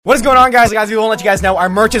What is going on, guys? We won't let you guys know our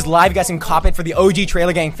merch is live. You guys can cop it for the OG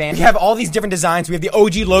Trailer Gang fans. We have all these different designs. We have the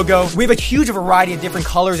OG logo. We have a huge variety of different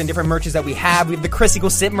colors and different merches that we have. We have the Chris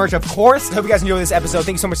Equals Simp merch, of course. I hope you guys enjoy this episode.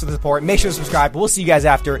 Thank you so much for the support. Make sure to subscribe. We'll see you guys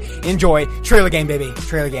after. Enjoy. Trailer Gang, baby.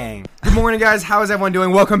 Trailer Gang. Good morning, guys. How is everyone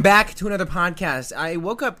doing? Welcome back to another podcast. I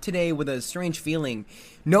woke up today with a strange feeling,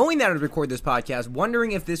 knowing that I would record this podcast,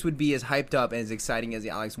 wondering if this would be as hyped up and as exciting as the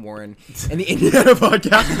Alex Warren and the Indiana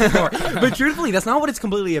podcast before. But truthfully, that's not what it's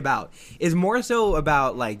completely about. It's more so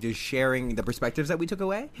about like just sharing the perspectives that we took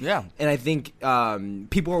away. Yeah. And I think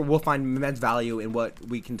people will find immense value in what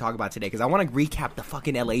we can talk about today, because I want to recap the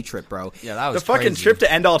fucking LA trip, bro. Yeah, that was the fucking crazy. trip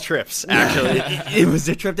to end all trips, actually. It was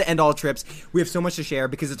a trip to end all trips. We have so much to share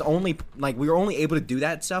because it's only like we were only able to do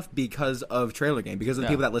that stuff because of Trailer Game, because of the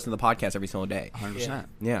people that listen to the podcast every single day. 100%.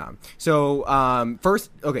 Yeah. So first,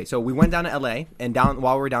 okay, so we went down to LA, and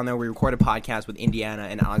while we were down there, we recorded a podcast with Indiana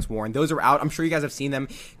and Alex Warren. Those are out. I'm sure you guys have seen them,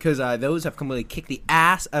 because those have completely kicked the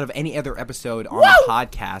ass out of any other episode on the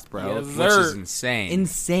podcast, bro. Yes, which is insane.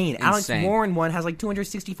 Insane. Alex Warren one has like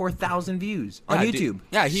 264,000 views on YouTube. Dude,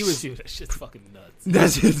 yeah, he was. Dude, that shit's fucking nuts.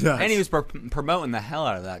 That's just nuts. And he was promoting the hell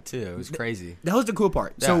out of that too. It was crazy. That was the cool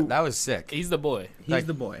part. Yeah, So that was sick. He's the boy. he's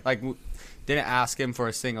the boy. Like, didn't ask him for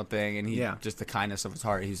a single thing, and he Yeah. just the kindness of his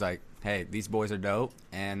heart. He's like, "Hey, these boys are dope,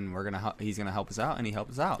 and he's gonna help us out," and he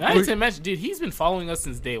helped us out. I need to mention, dude, he's been following us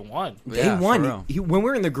since day one. Day Yeah, for one, real. when we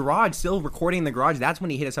were in the garage, still recording in the garage, that's when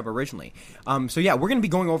he hit us up originally. So yeah, we're going to be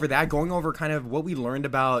going over that, going over kind of what we learned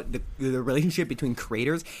about the relationship between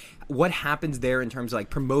creators, what happens there in terms of like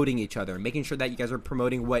promoting each other, making sure that you guys are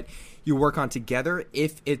promoting what you work on together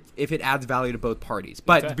if it adds value to both parties.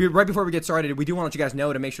 But Okay. right before we get started, we do want to let you guys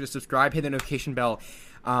know to make sure to subscribe, hit the notification bell.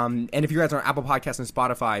 And if you guys are on Apple Podcasts and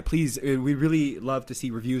Spotify, please, we really love to see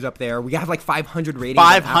reviews up there. We have like 500 ratings.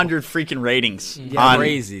 on Apple. 500 freaking ratings. Yeah,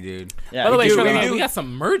 Crazy, dude. Yeah, By the way, dude, we got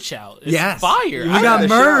some merch out. It's Yes. fire. We got the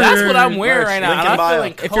merch. That's what I'm wearing Merch. right now. Link in and I bio. feel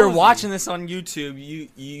like If you're cozy. watching this on YouTube,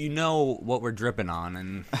 you know what we're dripping on,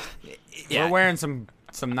 and Yeah. we're wearing some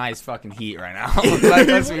nice fucking heat right now. Like,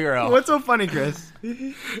 let's be real. What's so funny, Chris?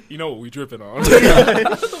 you know what we dripping on.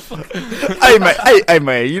 hey,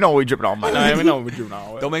 man, you know what we dripping on, man. we know what we dripping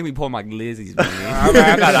on. Don't make me pull my glizzies, man.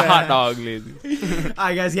 I got a hot dog, Lizzie. All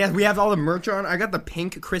right, guys. Yes, we have all the merch on. I got the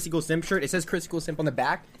pink Chris Equals Simp shirt. It says Chris Equals Simp on the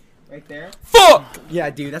back, right there. Fuck. Yeah,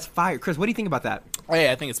 dude, that's fire. Chris, what do you think about that? Hey,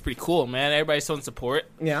 I think it's pretty cool, man. Everybody's showing support.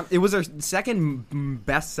 Yeah, it was our second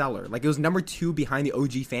best seller. Like, it was number 2 behind the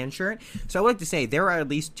OG fan shirt. So I would like to say there are at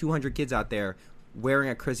least 200 kids out there wearing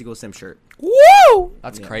a Chris Equals Simp shirt. Woo!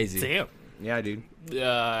 That's crazy. Damn. Yeah, dude.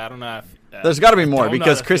 I don't know. There's got to be more don't know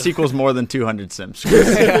because how to Chris feel. equals more than 200 Simps.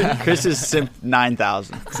 Chris is Simp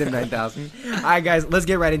 9,000. Simp 9,000. All right, guys, let's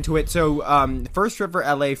get right into it. So, first trip for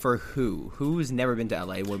LA for who? Who's never been to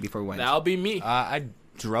LA before we went? That'll be me. I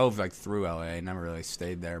drove like through LA. Never really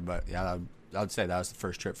stayed there, but yeah, I would say that was the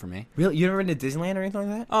first trip for me. Really? You never been to Disneyland or anything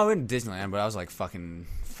like that? Oh, in Disneyland, but I was like fucking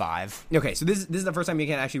 5. Okay, so this is the first time you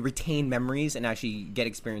can actually retain memories and actually get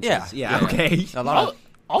experiences. Yeah. Okay. A lot of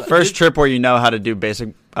All First trip where you know how to do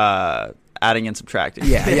basic adding and subtracting.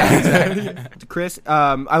 Yeah, exactly. Chris,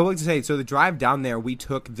 I would like to say, so the drive down there, we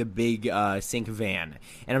took the big Sync van,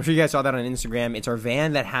 and I'm sure you guys saw that on Instagram. It's our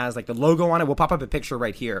van that has like the logo on it. We'll pop up a picture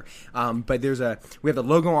right here. But we have the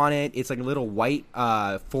logo on it. It's like a little white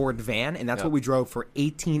Ford van, and that's what we drove for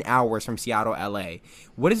 18 hours from Seattle, LA.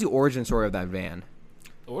 What is the origin story of that van?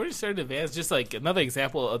 Origin story of the van is just like another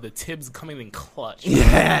example of the Tibbs coming in clutch.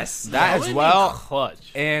 Yes. that Coming as in well.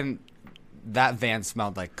 clutch. And that van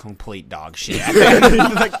smelled like complete dog shit.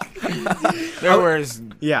 There was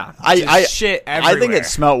Yeah. shit I everywhere. think it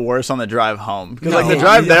smelled worse on the drive home because No, like the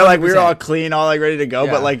drive there, like we were 100%. all clean, all like ready to go.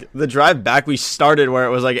 Yeah. But like the drive back, we started where it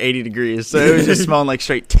was like 80 degrees, so it was just smelling like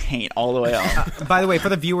straight taint all the way up. By the way, for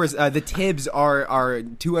the viewers, the Tibbs are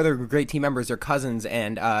 2 other great team members. They're cousins,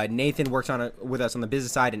 and Nathan works with us on the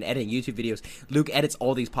business side and editing YouTube videos. Luke edits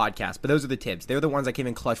all these podcasts, but those are the Tibbs. They're the ones that came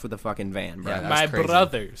in clutch with the fucking van, bro. Yeah, My That's crazy.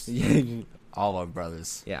 brothers. All our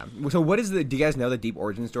brothers. Yeah. So what is do you guys know the deep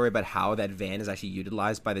origin story about how that van is actually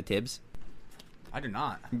utilized by the Tibbs? I do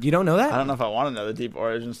not. You don't know that? I don't know if I want to know the deep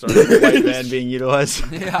origin story of the white van being utilized.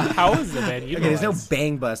 Yeah. How is the van Okay, there's no utilized?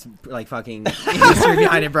 bang bus like fucking history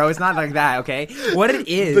behind it, bro. It's not like that, okay? What it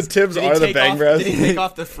is, Tibbs Did he take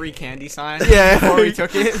off the free candy sign? Yeah. Before we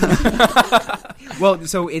took it. well,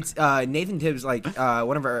 so it's Nathan Tibbs, like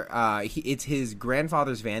one of our, it's his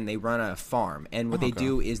grandfather's van. They run a farm, and what they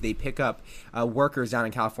do is they pick up workers down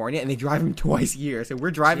in California, and they drive them twice a year. So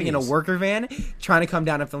we're driving in a Jeez. worker van, trying to come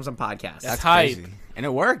down and film some podcasts. That's hype. crazy. And it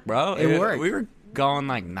worked, bro. It worked. We were going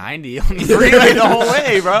like 90 on the freeway the whole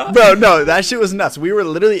way, bro. Bro, no, that shit was nuts. We were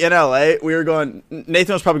literally in LA. We were going.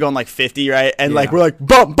 Nathan was probably going like 50, right? And like we're like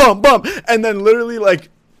bump, bump, bump, and then literally like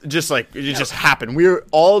it just happened. We were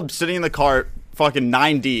all sitting in the car, fucking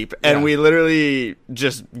 9 deep, and we literally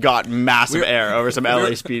just got massive air over some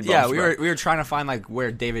LA speed bumps. Yeah, we were trying to find like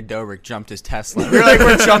where David Dobrik jumped his Tesla. We were like,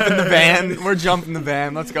 we're jumping the van. We're jumping the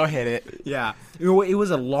van. Let's go hit it. Yeah. It was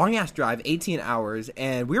a long ass drive, 18 hours,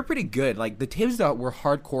 and we were pretty good. Like the Tibbs were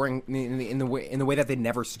hardcore in the way that they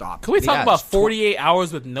never stopped. Can we talk about 48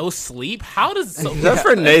 hours with no sleep? How does except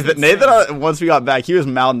for Nathan? Nathan, once we got back, he was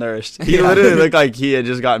malnourished. He literally looked like he had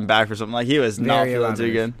just gotten back for something. Like he was not feeling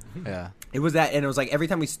too good. Yeah. It was that, and it was like every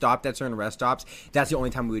time we stopped at certain rest stops, that's the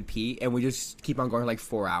only time we would pee, and we just keep on going like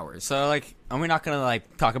 4 hours. So like, are we not gonna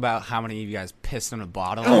like talk about how many of you guys pissed in a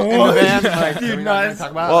bottle in the van? Like, are we not gonna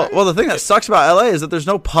talk about well, the thing that sucks about LA is that there's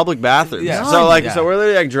no public bathrooms. Yeah. So so we're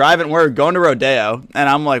literally like driving. We're going to Rodeo, and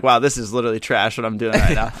I'm like, wow, this is literally trash. What I'm doing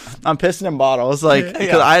right now. I'm pissing in bottles, like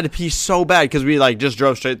because I had to pee so bad because we like just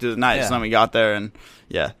drove straight through the night. So then we got there, and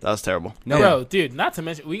that was terrible. Bro, dude, not to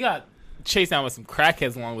mention we got chased down with some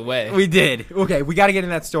crackheads along the way. We did. Okay, we got to get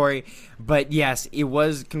in that story. But yes, it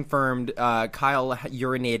was confirmed. Kyle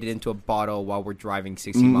urinated into a bottle while we're driving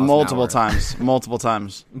 60 miles multiple an hour. multiple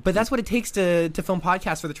times. But that's what it takes to film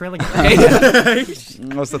podcasts for the trailer. Okay?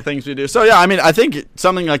 Most of the things we do. So yeah, I mean, I think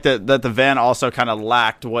something like that the van also kind of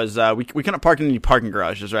lacked was we couldn't park in any parking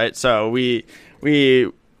garages, right? So we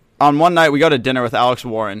on one night we go to dinner with Alex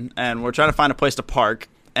Warren, and we're trying to find a place to park.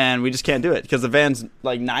 And we just can't do it because the van's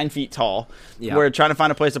like 9 feet tall. Yeah. We're trying to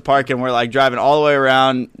find a place to park, and we're like driving all the way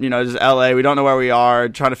around, just LA. We don't know where we are,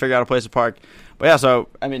 trying to figure out a place to park. But yeah, so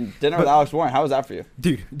I mean, dinner with Alex Warren. How was that for you,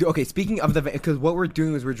 dude? Okay, speaking of the, because what we're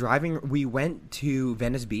doing is we're driving. We went to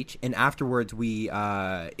Venice Beach, and afterwards we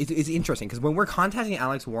it's interesting because when we're contacting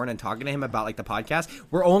Alex Warren and talking to him about like the podcast,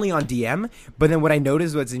 we're only on DM. But then what I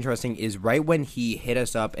noticed what's interesting is right when he hit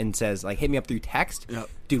us up and says like, hit me up through text,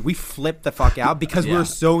 dude, we flipped the fuck out because we're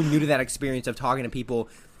so new to that experience of talking to people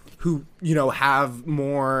who, have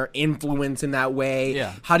more influence in that way.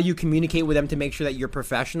 Yeah. How do you communicate with them to make sure that you're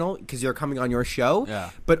professional because you're coming on your show,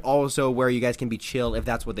 but also where you guys can be chill if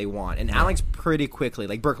that's what they want. And Alex pretty quickly,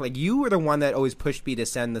 like Burke, like you were the one that always pushed me to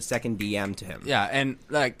send the second DM to him. Yeah, and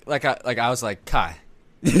I was like, Kai,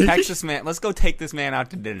 text this man. Let's go take this man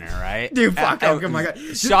out to dinner, right? Dude, fuck! Oh my god!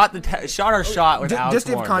 Shot our shot with Alex. Just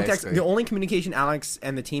to give Warren, context, basically. the only communication Alex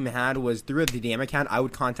and the team had was through the DM account. I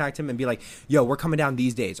would contact him and be like, "Yo, we're coming down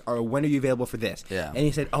these days. Or when are you available for this?" Yeah. And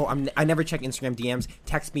he said, "Oh, I never check Instagram DMs.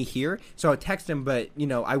 Text me here." So I would text him, but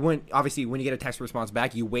I wouldn't. Obviously, when you get a text response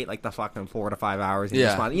back, you wait like the fucking 4 to 5 hours. And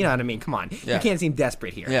respond. You know what I mean? Come on, you can't seem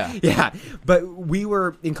desperate here. Yeah. But we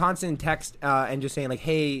were in constant text and just saying like,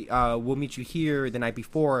 "Hey, we'll meet you here the night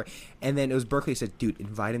before." And then it was Berkeley said, "Dude,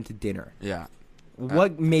 invite him to dinner." Yeah.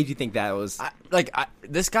 What made you think that was?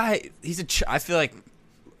 This guy, I feel like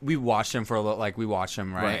we watched him for a little. Like we watched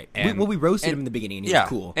him, right? And we roasted him in the beginning. And he was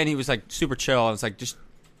cool, and he was like super chill. I was like, he's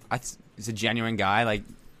a genuine guy. Like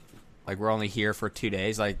we're only here for 2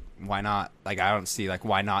 days. Like why not? Like I don't see like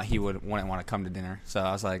why not he wouldn't want to come to dinner. So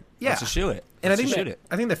I was like, let's just shoot it. And I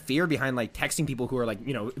think the fear behind like texting people who are like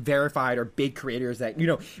verified or big creators that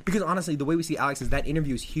because honestly the way we see Alex is that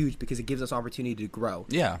interview is huge because it gives us opportunity to grow.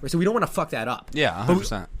 Yeah. So we don't want to fuck that up. Yeah,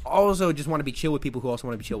 100%. Also just want to be chill with people who also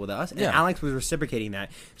want to be chill with us. And Alex was reciprocating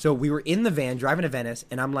that. So we were in the van driving to Venice,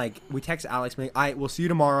 and I'm like, we text Alex, like, "All right, we'll see you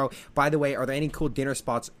tomorrow. By the way, are there any cool dinner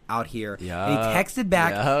spots out here?" Yeah. And he texted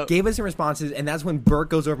back, gave us some responses, and that's when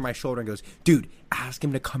Bert goes over my shoulder and goes, "Dude, ask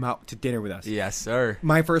him to come out to dinner with us." Yes, sir.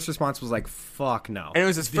 My first response was like, "Fuck no." And it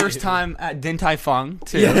was his first time at Din Tai Fung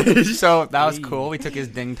too, so that was cool. We took his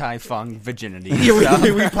Din Tai Fung virginity.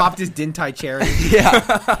 We popped his Din Tai cherry.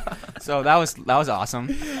 So that was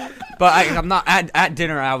awesome. But I'm not at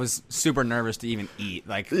dinner. I was super nervous to even eat.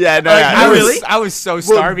 I was so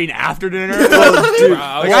starving after dinner. Dude,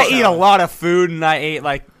 I eat a lot of food, and I ate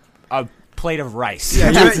like a plate of rice.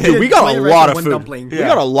 Dude, we got a lot of food. We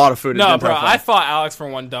got a lot of food. No, bro, I fought Alex for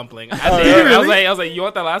one dumpling. I was like, "You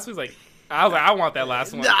want that last one?" He's like, I want that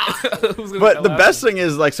last one. But the best thing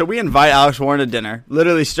is, like, so we invite Alex Warren to dinner,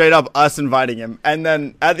 literally straight up us inviting him, and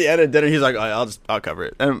then at the end of dinner, he's like, "Oh, I'll cover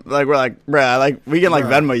it," and like we're like, "Bruh, like we can like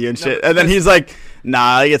Venmo you and shit," and then he's like,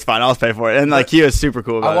 Nah, it's fine. I'll pay for it. And like he was super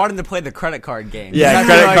cool about I wanted to play the credit card game. Yeah,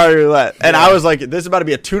 credit card roulette. And I was like, this is about to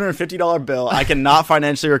be a $250 bill. I cannot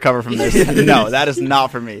financially recover from this. No, that is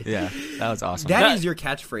not for me. Yeah, that was awesome. That is your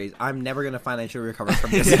catchphase. I'm never gonna financially recover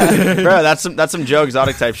from this. Bro, that's some Joe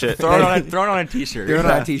Exotic type shit. Throw it on a t-shirt. Throw it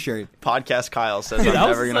on a t-shirt. Podcast Kyle says Dude, I'm I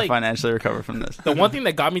was never gonna like- financially recover from this. The one thing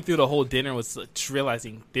that got me through the whole dinner was just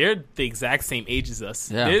realizing they're the exact same age as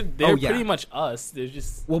us. Yeah. They're pretty much us. They're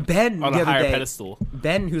just Well, Ben on the a other higher day, pedestal.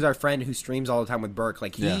 Ben, who's our friend who streams all the time with Burke,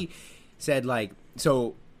 like he said, like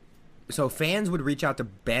so fans would reach out to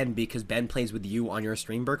Ben because Ben plays with you on your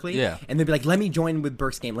stream, Berkeley. Yeah. And they'd be like, let me join with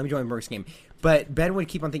Burke's game. But Ben would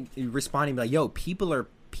keep on responding, be like, yo, people are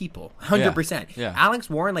people, 100%. Yeah. Alex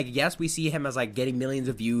Warren, like, yes, we see him as like getting millions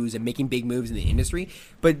of views and making big moves in the industry,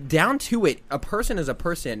 but down to it, a person is a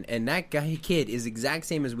person, and that kid is exact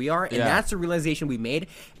same as we are, and that's the realization we made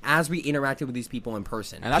as we interacted with these people in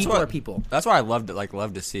person. And that's people what are people. That's what I loved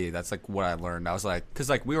to see. That's like what I learned. I was like, because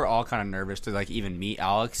like we were all kind of nervous to like even meet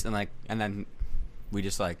Alex, and then we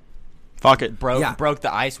just like Fuck it. broke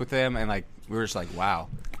the ice with him, and like we were just like, wow,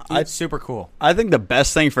 it's super cool. I think the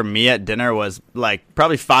best thing for me at dinner was like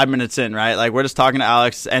probably 5 minutes in, right? Like we're just talking to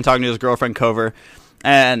Alex and talking to his girlfriend Cover,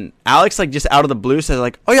 and Alex like just out of the blue says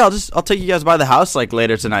like, "Oh yeah, I'll take you guys by the house like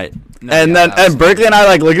later tonight." And Berkeley and I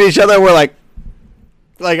like look at each other. We're like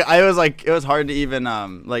it was hard to even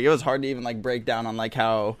like break down on like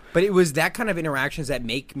how. But it was that kind of interactions that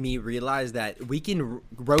make me realize that we can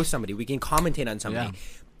roast somebody, we can commentate on somebody. Yeah.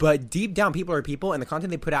 But deep down, people are people, and the content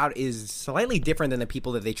they put out is slightly different than the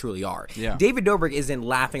people that they truly are. Yeah. David Dobrik isn't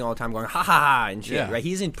laughing all the time, going ha ha ha and shit, Yeah. right?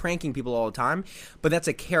 He isn't pranking people all the time, but that's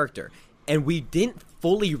a character, and we didn't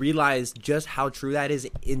fully realize just how true that is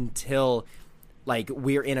until like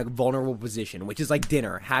we're in a vulnerable position, which is like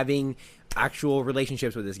dinner, having actual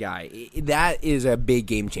relationships with this guy. That is a big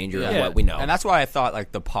game changer of what we know. And that's why I thought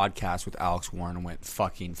like the podcast with Alex Warren went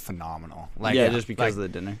fucking phenomenal. Like just because like,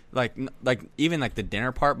 of the dinner. Like even like the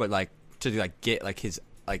dinner part, but like to like get like his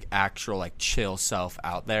like actual like chill self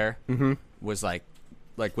out there was like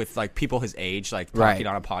with like people his age like talking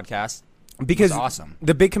on a podcast. Because awesome.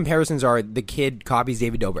 The big comparisons are the kid copies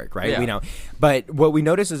David Dobrik, right? Yeah. We know. But what we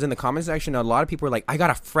noticed is in the comment section, a lot of people were like, I got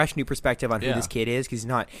a fresh new perspective on who this kid is because he's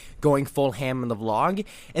not going full ham in the vlog.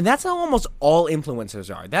 And that's how almost all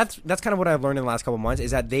influencers are. That's kind of what I've learned in the last couple of months is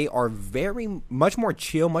that they are much more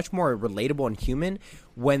chill, much more relatable and human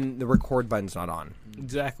when the record button's not on.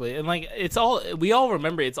 Exactly. And like we all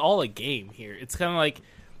remember it's all a game here. It's kind of like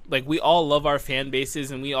we all love our fan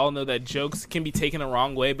bases and we all know that jokes can be taken a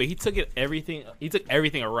wrong way, but he took everything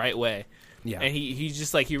a right way. Yeah. And he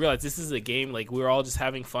just like he realized this is a game, like we're all just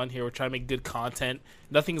having fun here. We're trying to make good content.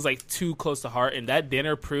 Nothing's like too close to heart, and that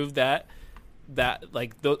dinner proved that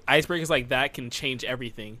like the icebreakers like that can change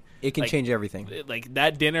everything. It can change everything. Like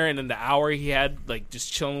that dinner and then the hour he had like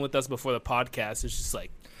just chilling with us before the podcast, it's just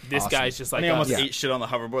like this guy's just like he almost us. ate shit on the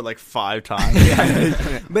hoverboard like 5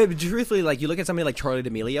 times. But truthfully, like you look at somebody like Charlie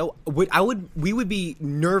D'Amelio, we would be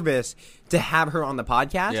nervous to have her on the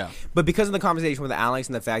podcast. Yeah. But because of the conversation with Alex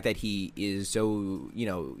and the fact that he is so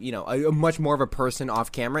a much more of a person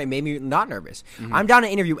off camera, it made me not nervous. I'm down to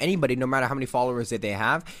interview anybody, no matter how many followers that they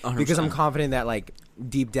have, 100%. because I'm confident that like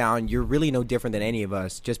deep down you're really no different than any of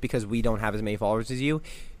us. Just because we don't have as many followers as you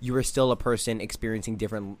are still a person experiencing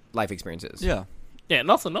different life experiences. Yeah. Yeah, and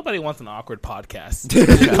also nobody wants an awkward podcast.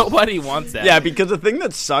 Nobody wants that. Yeah, because the thing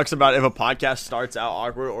that sucks about if a podcast starts out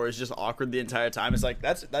awkward or is just awkward the entire time is like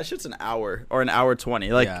that shit's an hour or an hour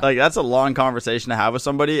 20. Like that's a long conversation to have with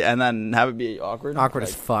somebody and then have it be awkward. Awkward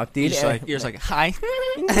as fuck, dude. You're just like hi.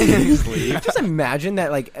 Just imagine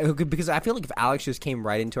that, like, because I feel like if Alex just came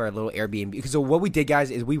right into our little Airbnb, because so what we did,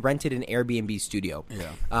 guys, is we rented an Airbnb studio.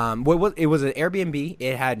 Yeah. It was an Airbnb.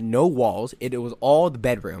 It had no walls. It was all the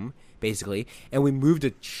bedroom, basically, and we moved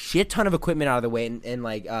a shit ton of equipment out of the way and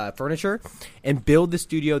like furniture, and build the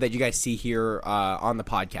studio that you guys see here on the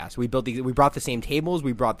podcast. We brought the same tables,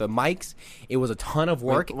 we brought the mics. It was a ton of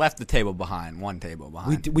work. We left the table behind, one table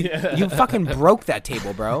behind. You fucking broke that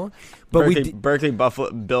table, bro. But Berkeley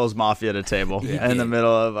Buffalo Bills Mafia at a table in the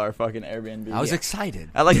middle of our fucking Airbnb. I was excited.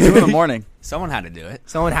 At like 2 in the morning. Someone had to do it.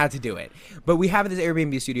 Someone had to do it. But we have this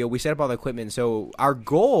Airbnb studio. We set up all the equipment. So our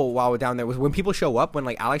goal while we're down there was when people show up, when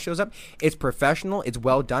like Alex shows up, it's professional, it's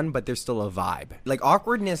well done, but there's still a vibe. Like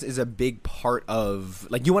awkwardness is a big part of,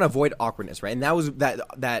 like, you want to avoid awkwardness, right? And that was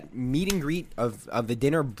that meet and greet of the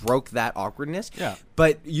dinner broke that awkwardness. Yeah.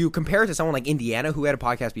 But you compare it to someone like Indiana who had a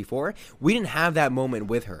podcast before, we didn't have that moment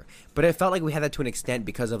with her. But it felt like we had that to an extent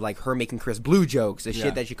because of like her making Chris Blue jokes, the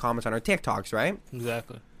shit that she comments on her TikToks, right?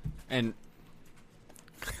 Exactly. And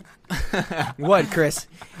What, Chris?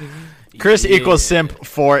 Chris equals simp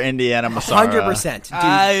for Indiana Massara.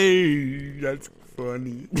 100%. Dude. That's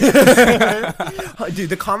funny. Dude,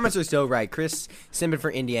 the comments are so right. Chris simping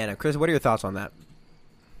for Indiana. Chris, what are your thoughts on that?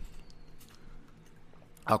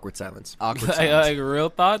 Awkward silence. Like real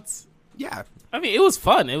thoughts? Yeah. I mean, it was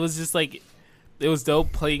fun. It was just like, it was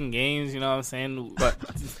dope playing games, you know what I'm saying? But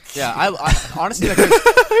yeah, I honestly,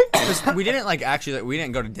 like, we didn't we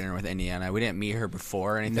didn't go to dinner with Indiana. We didn't meet her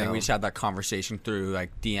before or anything. No. We just had that conversation through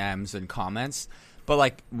like DMs and comments. But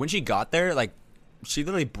like when she got there, like she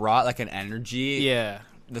literally brought like an energy,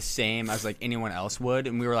 the same as like anyone else would,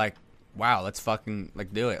 and we were like, wow, let's fucking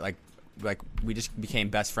like do it, like we just became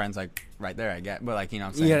best friends like right there. I get, but like, you know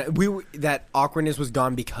what I'm saying? Yeah, that awkwardness was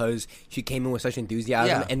gone because she came in with such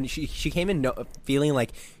enthusiasm, and she came in feeling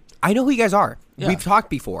like, I know who you guys are. Yeah. We've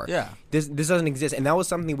talked before. Yeah, this doesn't exist, and that was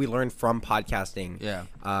something we learned from podcasting. Yeah,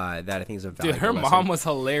 that I think is a valuable Dude, her lesson. mom was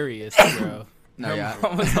hilarious, bro.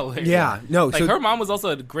 Mom was hilarious. Yeah, no, like so her mom was also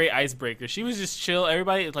a great icebreaker. She was just chill.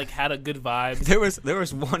 Everybody like had a good vibe. There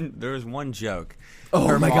was one joke.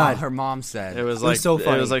 Oh my God, her mom said it was like so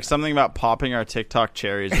funny. It was like something about popping our TikTok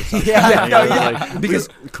cherries or something. yeah. Because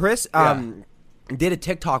Chris did a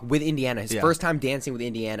TikTok with Indiana, his first time dancing with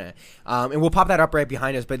Indiana, and we'll pop that up right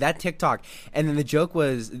behind us. But that TikTok, and then the joke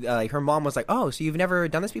was like her mom was like, "Oh, so you've never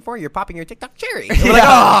done this before? You're popping your TikTok cherry." And we're like,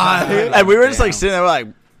 "Oh," and we were just like sitting there, we're like.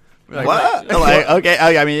 What? Like, okay,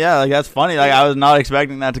 I mean, yeah, like that's funny. Like, I was not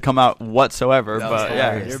expecting that to come out whatsoever. But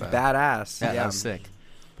yeah, you're badass. Yeah, that was sick.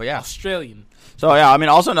 But yeah, Australian. So yeah, I mean,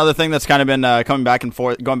 also another thing that's kind of been going back and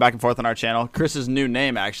forth on our channel. Chris's new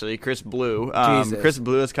name, actually, Chris Blue. Chris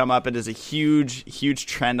Blue has come up. It is a huge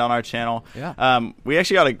trend on our channel. Yeah. We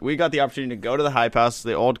actually got the opportunity to go to the Hype House,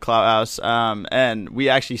 the old Clout House, and we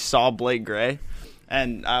actually saw Blake Gray.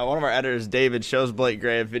 And one of our editors, David, shows Blake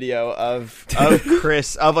Gray a video of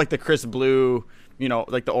Chris, of like the Chris Blue, you know,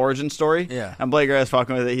 like the origin story. Yeah. And Blake Gray was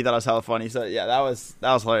fucking with it. He thought it was hella funny. So yeah, that was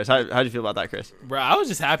hilarious. How'd you feel about that, Chris? Bro, I was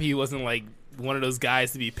just happy he wasn't like one of those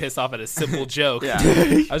guys to be pissed off at a simple joke. Yeah.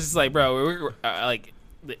 I was just like, bro, we're like,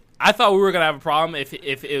 I thought we were gonna have a problem if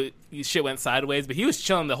shit went sideways, but he was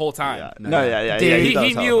chilling the whole time. Yeah. Dude,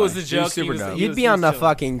 He knew it was a joke. super dope. You'd be on the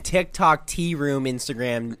fucking TikTok tea room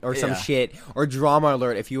Instagram or some shit or drama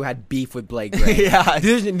alert if you had beef with Blake Gray.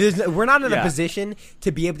 We're not in a position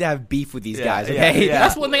to be able to have beef with these guys. Okay,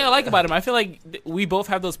 That's one thing I like about him. I feel like we both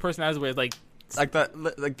have those personalities where it's like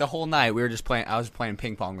the whole night we were just playing. I was playing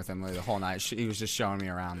ping pong with him like, the whole night. He was just showing me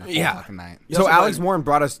around the whole fucking night. So Alex Warren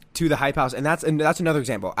brought us to the Hype House, and that's another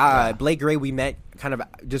example. Blake Gray we met kind of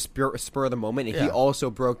just spur of the moment, and he also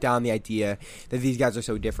broke down the idea that these guys are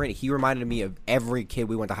so different. He reminded me of every kid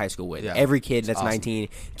we went to high school with. Yeah. Every kid that's awesome. 19.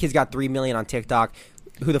 Kid's got 3 million on TikTok.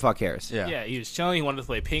 Who the fuck cares? Yeah, he was chilling. He wanted to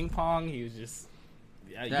play ping pong. He was just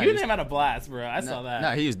you and him had a blast, bro. I saw that.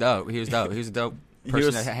 No, he was dope. He was a dope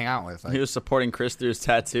person to hang out with. Like. He was supporting Chris through his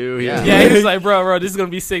tattoo. He was like, bro, this is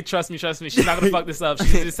gonna be sick. Trust me. She's not gonna fuck this up.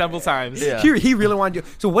 She did it several times. Yeah. He really wanted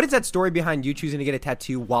to. So what is that story behind you choosing to get a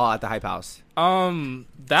tattoo while at the Hype House?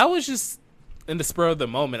 That was just in the spur of the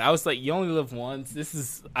moment. I was like, you only live once.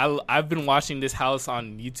 I've been watching this house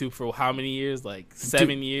on YouTube for how many years? Like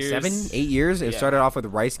 7 years. 7, 8 years? It started off with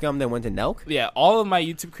Rice Gum, then went to Nelk? Yeah, all of my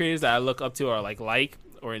YouTube creators that I look up to are like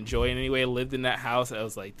or enjoy in any way lived in that house. I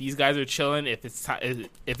was like, these guys are chilling. If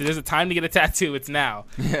there's a time to get a tattoo, it's now.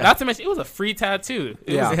 Not to mention, it was a free tattoo.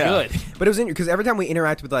 It was good. But it was because every time we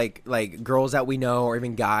interact with like girls that we know or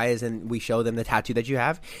even guys, and we show them the tattoo that you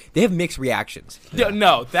have, they have mixed reactions.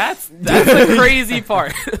 No, that's the crazy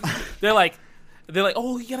part. They're like,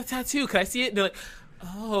 oh, you got a tattoo? Can I see it? They're like,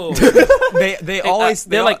 oh, they always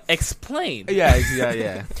they're like, explain.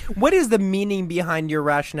 Yeah. What is the meaning behind your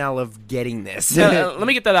rationale of getting this? Let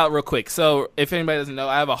me get that out real quick. So if anybody doesn't know,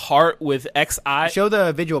 I have a heart with XI. Show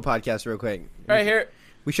the visual podcast real quick. Right here.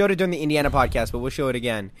 We showed it during the Indiana podcast, but we'll show it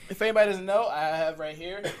again. If anybody doesn't know, I have right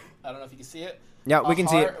here. I don't know if you can see it. Yeah, we can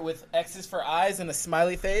see it. A heart with X's for eyes and a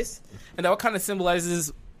smiley face, and that kind of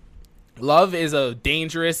symbolizes love is a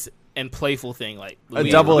dangerous and playful thing, like a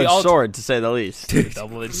double-edged sword, to say the least.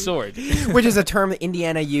 Double-edged sword, which is a term that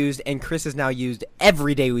Indiana used, and Chris has now used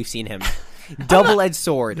every day we've seen him. Double-edged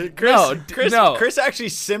sword. Chris actually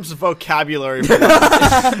simps vocabulary.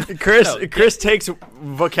 Chris takes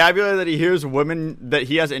vocabulary that he hears women that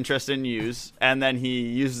he has interest in use, and then he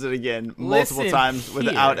uses it again multiple times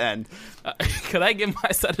without end. Could I give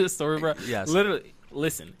my side of the story, bro? Yes. Literally,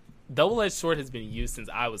 listen. Double-edged sword has been used since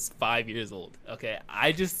I was 5 years old. Okay,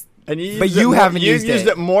 you haven't used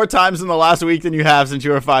it more times in the last week than you have since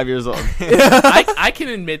you were 5 years old. I can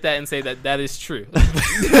admit that and say that is true.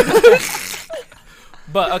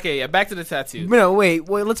 But okay, yeah, back to the tattoo. No, wait.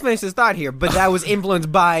 Well, let's finish this thought here. But that was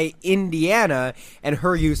influenced by Indiana and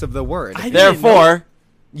her use of the word. Therefore,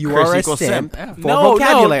 you Chris are a equals simp simp. for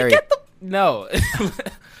vocabulary. No.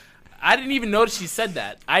 I didn't even notice she said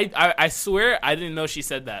that. I swear I didn't know she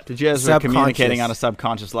said that. did you guys were communicating on a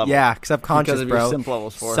subconscious level? Yeah, subconscious, because of bro. your simp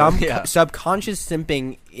levels for Subconscious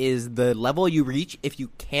simping is the level you reach if you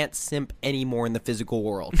can't simp anymore in the physical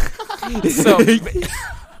world. So,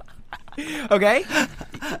 okay?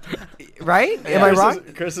 Right? Am I wrong?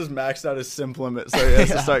 Chris has maxed out his simp limit, so he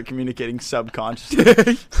has to start communicating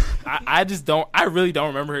subconsciously. I really don't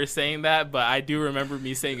remember her saying that, but I do remember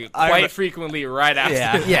me saying it quite frequently right after.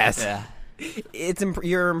 Yeah. Yes. Yeah.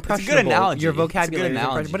 You're impressionable. It's a good analogy. Your vocabulary It's a good is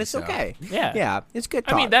impressionable, analogy, but it's so. okay. Yeah. It's good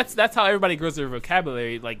I talk. mean, that's how everybody grows their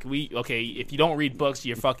vocabulary. Like if you don't read books,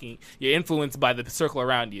 you're influenced by the circle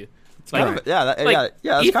around you. Like,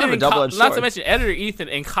 that's kind of a double-edged sword. Not to mention, editor Ethan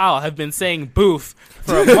and Kyle have been saying "boof"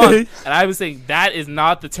 for a month, and I was saying that is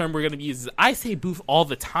not the term we're going to be using. I say "boof" all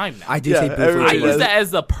the time now. I do say boof. I use that as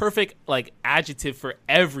the perfect adjective for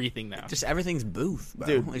everything now. Just everything's boof, bro.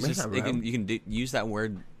 Dude, It's just bro. you can use that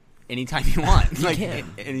word anytime you want. You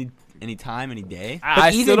can. any time, any day. But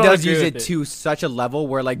still Ethan don't does agree use with it to such a level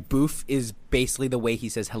where boof is basically the way he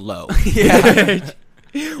says hello.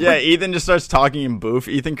 Yeah, Ethan just starts talking in boof.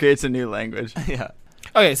 Ethan creates a new language. Yeah.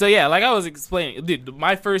 Okay, so yeah, like I was explaining, dude,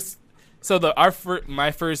 my first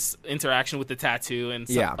interaction with the tattoo and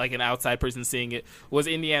like an outside person seeing it was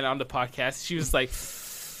Indiana on the podcast. She was like,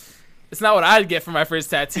 "It's not what I'd get for my first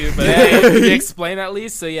tattoo, but hey, explain at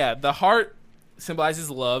least." So yeah, the heart symbolizes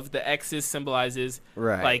love. The X's symbolizes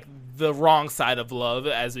like the wrong side of love,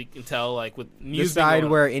 as we can tell, like with music. The side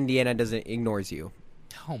where Indiana ignores you.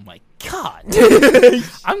 Oh my god!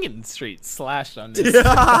 I'm getting straight slashed on this.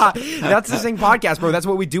 That's the same podcast, bro. That's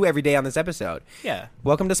what we do every day on this episode. Yeah.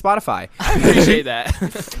 Welcome to Spotify. I appreciate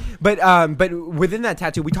that. But within that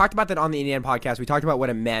tattoo, we talked about that on the Indiana podcast. We talked about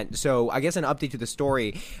what it meant. So I guess an update to the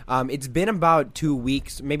story. It's been about 2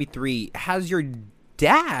 weeks, maybe 3. Has your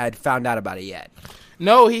dad found out about it yet?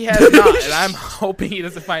 No, he has not, and I'm hoping he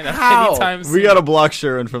doesn't find out anytime soon. We gotta block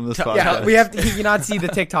Sherwin from this podcast. Yeah, he cannot see the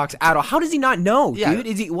TikToks at all. How does he not know, dude?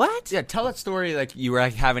 Is he what? Yeah, tell that story like you were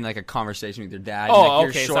having a conversation with your dad. Oh,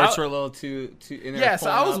 and, your shorts were a little too in there. Yeah, so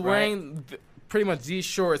I was wearing pretty much these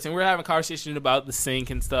shorts, and we were having a conversation about the sink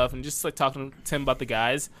and stuff, and just talking to him about the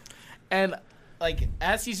guys. And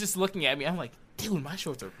as he's just looking at me, I'm like, dude, my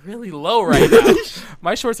shorts are really low right now.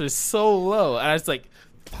 My shorts are so low, and I was like,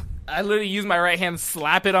 I literally use my right hand,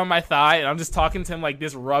 slap it on my thigh, and I'm just talking to him like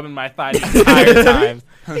this, rubbing my thigh the entire time.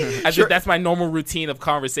 I think that's my normal routine of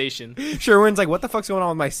conversation. Sherwin's like, what the fuck's going on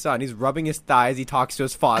with my son? He's rubbing his thigh as he talks to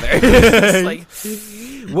his father.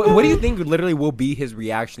 What do you think literally will be his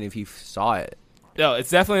reaction if he saw it? No,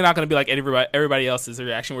 it's definitely not going to be like everybody else's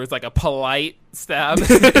reaction where it's like a polite stab.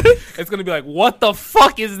 It's going to be like, what the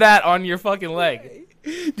fuck is that on your fucking leg?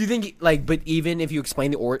 Do you think but even if you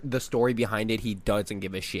explain the story behind it, he doesn't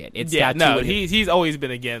give a shit? It's he's always been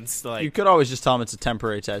against you could always just tell him it's a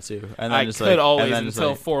temporary tattoo, and then I just could always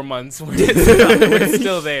until 4 months when it's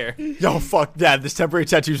still there. Yo, fuck that! This temporary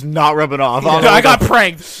tattoo's not rubbing off. I got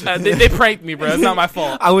pranked. They pranked me, bro. It's not my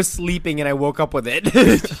fault. I was sleeping and I woke up with it.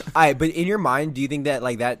 But in your mind, do you think that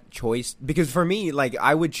that choice? Because for me,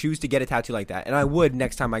 I would choose to get a tattoo like that, and I would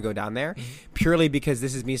next time I go down there, purely because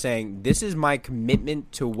this is me saying this is my commitment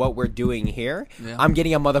to what we're doing here. Yeah. I'm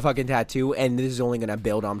getting a motherfucking tattoo, and this is only gonna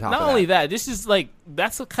build on top of that. Not only that, this is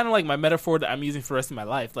that's kind of my metaphor that I'm using for the rest of my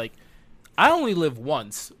life. I only live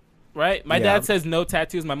once, right? My dad says no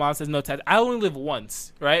tattoos. My mom says no tattoos. I only live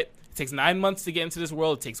once, right? It takes 9 months to get into this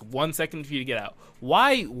world. It takes 1 second for you to get out.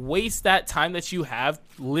 Why waste that time that you have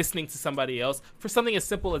listening to somebody else for something as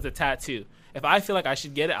simple as a tattoo? If I feel like I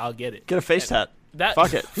should get it, I'll get it. Get a face tat.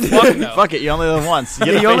 Fuck it. Fuck no. Fuck it. You only live once.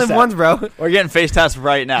 You only live once, bro. We're getting face tats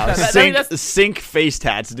right now. Sync face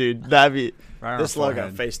tats, dude. That'd be this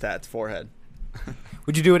logo. Face tats, forehead.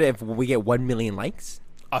 Would you do it if we get 1 million likes?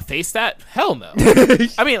 A face tat? Hell no.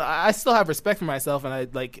 I mean, I still have respect for myself, and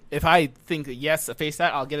if I think yes, a face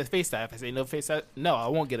tat, I'll get a face tat. If I say no face tat, no, I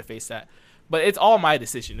won't get a face tat. But it's all my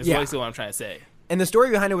decision. Is basically what I'm trying to say. And the story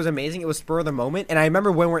behind it was amazing. It was spur of the moment. And I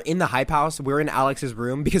remember when we're in the Hype House, we're in Alex's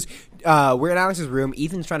room because we're in Alex's room.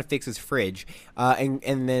 Ethan's trying to fix his fridge.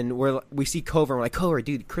 And then we see Cover. And we're like, Cover,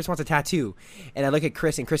 dude, Chris wants a tattoo. And I look at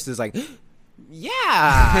Chris, and Chris is like, yeah.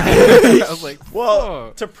 I was like,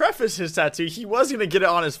 well, to preface his tattoo, he was going to get it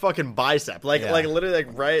on his fucking bicep. Literally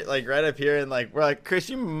right up here. And we're like, Chris,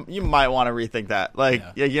 you might want to rethink that.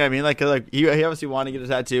 You know what I mean? He obviously wanted to get a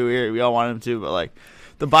tattoo here. We all wanted him to, but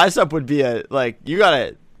the bicep would be you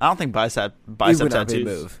gotta I don't think bicep tattoos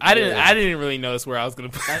move. I didn't really notice where I was gonna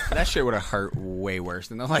put that shit would have hurt way worse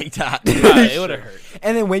than the like that. It would have hurt.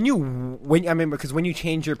 And then because when you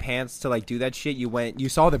change your pants to like do that shit, you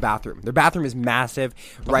saw the bathroom. Their bathroom is massive.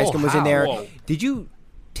 Ricegum was in there. Whoa. Did you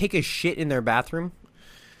take a shit in their bathroom?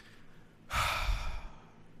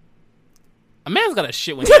 A man's got a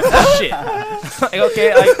shit when he has shit. Like,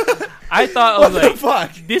 okay, like I thought I was like,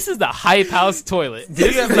 fuck? This is the hype house toilet.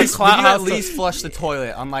 Did you at least flush the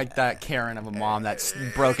toilet, unlike that Karen of a mom that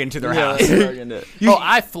broke into their house?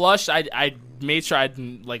 I flushed. I made sure I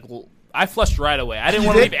didn't like. I flushed right away. I didn't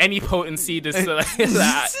want to leave any potency to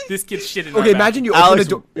this kid's shit in. Okay, imagine you open the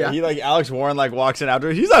door. Yeah. He like Alex Warren like walks in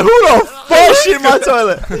after. He's like, "Who the fuck shit in my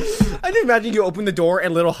toilet?" I just imagine you open the door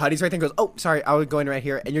and little Huddy's right there and goes, "Oh, sorry, I was going right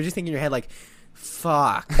here," and you're just thinking in your head like,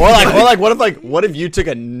 "Fuck." Or what if you took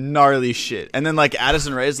a gnarly shit and then like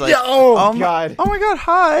Addison Rae's like, yeah, oh my god,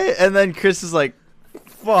 hi, and then Chris is like,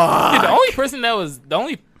 "Fuck." Dude, the only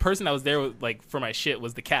person that was there like for my shit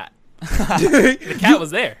was the cat. The cat was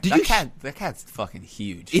there. That cat's fucking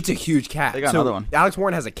huge. It's a huge cat. They got another one. Alex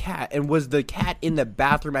Warren has a cat, and was the cat in the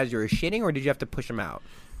bathroom as you were shitting, or did you have to push him out?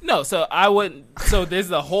 No, so I wouldn't. So there's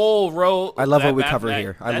the whole row. I love what we cover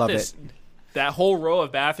here. I love it. That whole row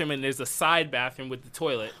of bathroom, and there's a side bathroom with the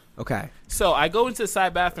toilet. Okay. So I go into the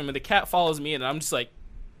side bathroom, and the cat follows me, and I'm just like,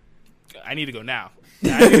 I need to go now.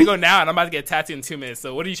 I need to go now, and I'm about to get tattooed in 2 minutes.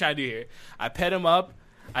 So what are you trying to do here? I pet him up.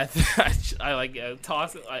 I like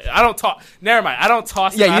toss it. I don't toss. Never mind. I don't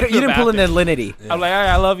toss. Yeah, you didn't pull in the linity. I'm like, all right,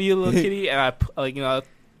 I love you, little kitty, and I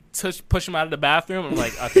push him out of the bathroom. I'm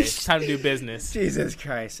like, okay, it's time to do business. Jesus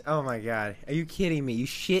Christ! Oh my God, are you kidding me? You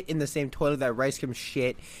shit in the same toilet that Ricegum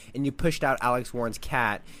shit, and you pushed out Alex Warren's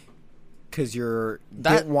cat because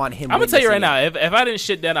didn't want him. I'm gonna tell you right now, if I didn't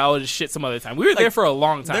shit then, I would just shit some other time. We were there for a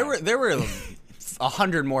long time. There were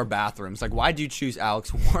 100 more bathrooms. Like, why'd you choose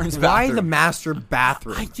Alex Warren's bathroom? Why the master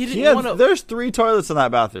bathroom? I didn't want to. There's 3 toilets in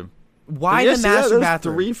that bathroom. Why the master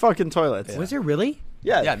bathroom? 3 fucking toilets. Yeah. Was there really?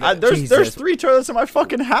 Yeah. There's 3 toilets in my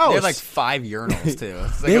fucking house. They have like 5 urinals too.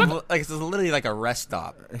 It's literally like a rest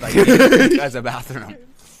stop, like as a bathroom.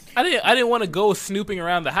 I didn't want to go snooping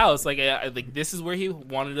around the house. Like this is where he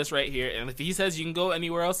wanted us right here, and if he says you can go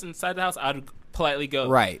anywhere else inside the house, I'd politely go.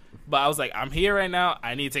 Right. But I was like, I'm here right now.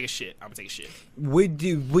 I need to take a shit. I'm gonna take a shit.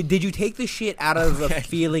 Did you take the shit out of a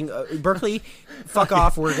feeling? Berkeley, fuck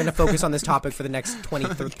off. We're gonna focus on this topic for the next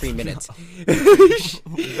 23 minutes.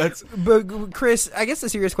 But Chris, I guess the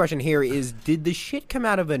serious question here is: did the shit come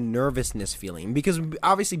out of a nervousness feeling? Because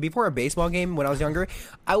obviously, before a baseball game when I was younger,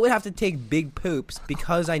 I would have to take big poops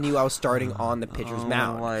because I knew I was starting on the pitcher's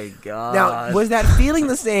mound. Oh my god! Now, was that feeling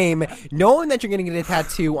the same, knowing that you're gonna get a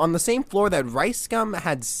tattoo on the same floor that Ricegum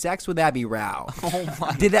had sex with Abby Rao? Oh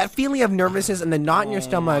my! Did that feeling of nervousness and the knot in your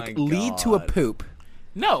stomach lead to a poop?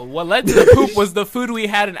 No, what led to the poop was the food we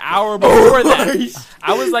had an hour before that.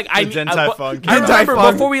 I was like, I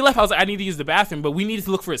remember before we left, I was like, I need to use the bathroom, but we needed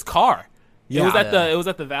to look for his car. Yeah. It was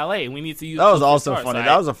at the valet. We need to use. That was also funny.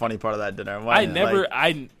 That was a funny part of that dinner. I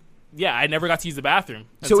never got to use the bathroom.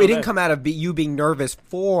 So it didn't come out of you being nervous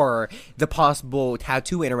for the possible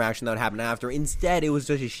tattoo interaction that would happen after. Instead, it was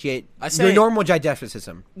just a shit. Your normal digestive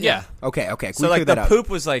system. Yeah. Okay. So like the poop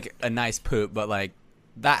was like a nice poop, but like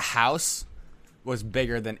that house was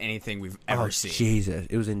bigger than anything we've ever seen. Jesus,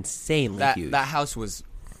 it was insanely huge. That house was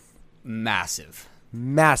massive.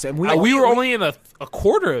 Massive. We were only in a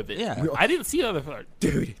quarter of it. Yeah, I didn't see the other part.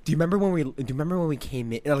 Dude, do you remember when we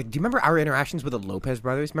came in? Like, do you remember our interactions with the Lopez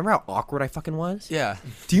brothers? Remember how awkward I fucking was? Yeah.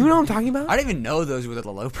 Do you know what I'm talking about? I didn't even know those were the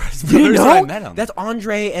Lopez brothers. You didn't know? I met them. That's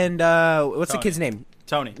Andre and what's the kid's name?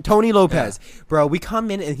 Tony Lopez. Yeah. Bro, we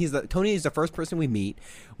come in and Tony is the first person we meet.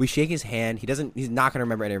 We shake his hand. He's not gonna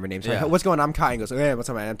remember any of our names. So like, what's going on? I'm Kai. He goes, hey, what's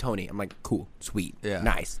up, man? I'm Tony. I'm like, cool, sweet,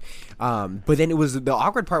 nice. But then the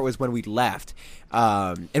awkward part was when we left.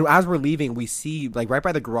 And as we're leaving, we see like right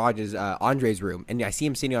by the garage is Andre's room, and I see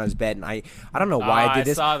him sitting on his bed, and I don't know why I did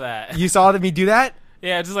this. I saw that. You saw me do that?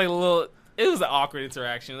 Yeah, just like a little. It was an awkward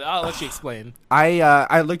interaction. I'll let you explain.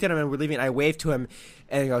 I looked at him and we're leaving. And I waved to him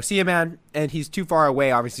and I go, "See you, man." And he's too far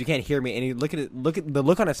away, obviously you can't hear me. And he look at the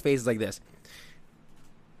look on his face is like this.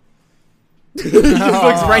 He just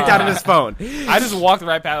looks right down at his phone. I just walked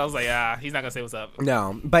right past. I was like, he's not gonna say what's up.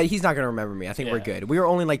 No, but he's not gonna remember me. I think we're good. We were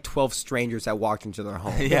only like 12 strangers that walked into their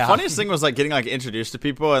home. The funniest thing was like getting like introduced to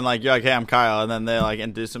people and like you're like, "Hey, I'm Kyle," and then they like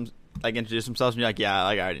introduce themselves and you're like, "Yeah,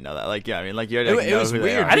 like I already know that." Like, yeah, I mean, like you already know who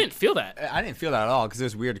they are. I didn't feel that. I didn't feel that at all because it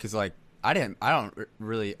was weird because like I didn't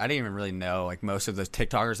even really know like most of the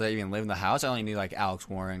TikTokers that even live in the house. I only knew like Alex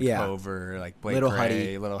Warren, Clover, like Blake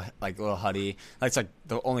Gray, little Huddy. That's like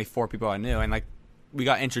the only 4 people I knew, and like we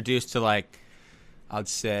got introduced to like I'd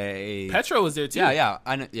say Petro was there too. Yeah,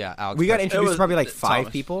 I know. Yeah, Alex. We got Petro. introduced to probably like 5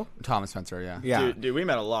 Thomas. people. Thomas Spencer. Yeah. Yeah. Dude, we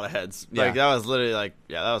met a lot of heads. Yeah. Like, that was literally like,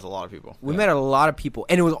 that was a lot of people. We met a lot of people,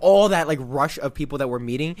 and it was all that like rush of people that we're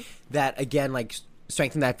meeting that again like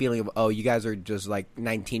strengthened that feeling of, oh, you guys are just like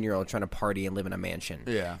 19-year-olds trying to party and live in a mansion.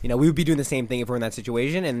 Yeah. You know, we would be doing the same thing if we're in that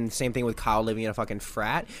situation, and same thing with Kyle living in a fucking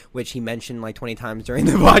frat, which he mentioned like 20 times during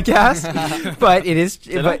the podcast. But it is,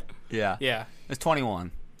 but Yeah. Yeah. It's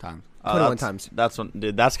 21 times. 21 times. That's one,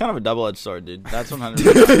 dude. That's kind of a double-edged sword, dude. That's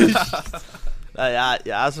 100%. Yeah,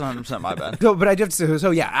 that's 100% my bad. So, but I just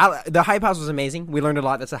so yeah, the Hype House was amazing. We learned a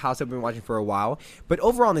lot. That's a house that we've been watching for a while. But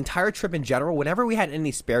overall, the entire trip in general, whenever we had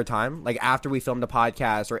any spare time, like after we filmed the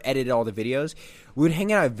podcast or edited all the videos, we would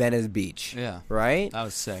hang out at Venice Beach. Yeah. Right. That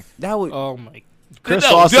was sick. That would. Oh my. Chris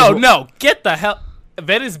no, lost no, his- no. Get the hell.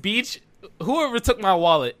 Venice Beach. Whoever took my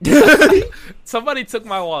wallet. Somebody took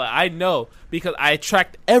my wallet. I know because I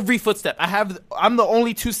tracked every footstep. I'm the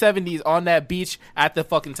only 270s on that beach at the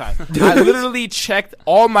fucking time. I literally checked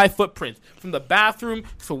all my footprints from the bathroom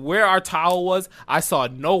to where our towel was. I saw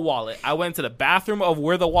no wallet. I went to the bathroom of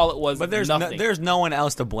where the wallet was. But there's nothing. there's no one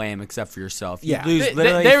else to blame except for yourself. You Yeah. lose There-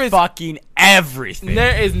 literally there is- fucking everything.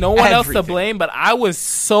 There is no one else to Everything. blame, but I was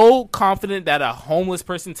so confident that a homeless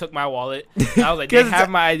person took my wallet. I was like, they 'Cause have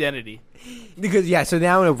my identity. Because so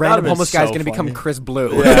now a random been homeless guy is so going to become funny. Chris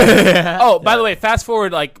Blue. Oh, by the way, fast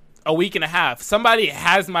forward like a week and a half. Somebody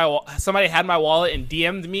had my wallet and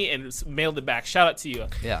DM'd me and mailed it back. Shout out to you.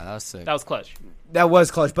 Yeah, that was sick. That was clutch. That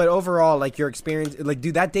was clutch. But overall, like your experience, like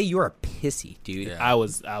dude, that day you were a pissy, dude. Yeah. I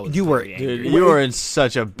was. You were- very angry. Dude, you were in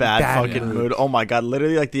such a bad fucking mood. mood. Oh my god,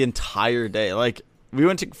 literally like the entire day. Like, we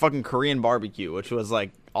went to fucking Korean barbecue, which was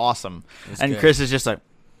like awesome. And good. Chris is just like,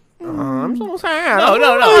 I'm so sad. No.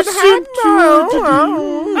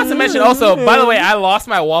 Not to mention, also, by the way, I lost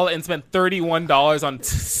my wallet and spent $31 on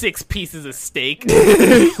 6 pieces of steak.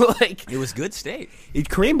 Like, It was good steak.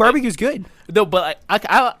 Korean barbecue's good. no, but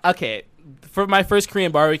I okay. For my first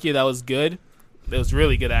Korean barbecue, that was good. It was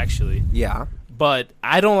really good, actually. Yeah. But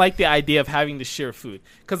I don't like the idea of having to share food.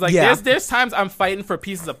 Because, like, Yeah. there's times I'm fighting for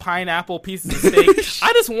pieces of pineapple, pieces of steak.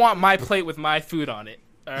 I just want my plate with my food on it.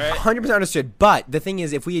 All right? 100% understood. But the thing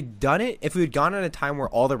is, if we had gone at a time where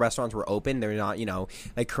all the restaurants were open, they're not,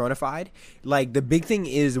 like Coronafied, like the big thing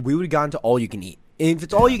is we would have gone to all you can eat. And if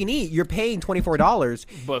it's all you can eat, you're paying $24.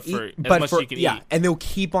 But for as much as you can eat. And they'll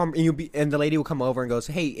keep on, and the lady will come over and goes,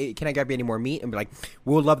 "Hey, can I grab you any more meat?" And be like,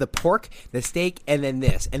 "We'll love the pork, the steak, and then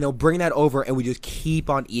this." And they'll bring that over, and we just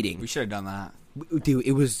keep on eating. We should have done that. Dude,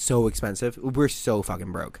 it was so expensive. We're so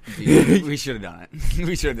fucking broke. We should have done it.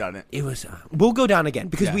 We should have done it. It was. We'll go down again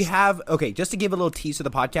because we Yes. have. Okay, just to give a little tease to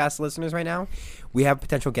the podcast listeners right now, we have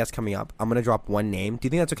potential guests coming up. I'm gonna drop one name. Do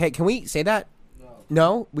you think that's okay? Can we say that?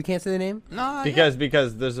 No, we can't say the name. No,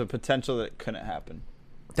 because there's a potential that it couldn't happen.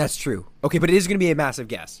 That's true. Okay, but it is going to be a massive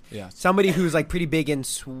guest. Yeah. Somebody who's like pretty big in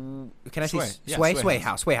can I say Sway.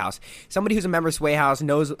 Yeah, Sway House. Somebody who's a member of Sway House,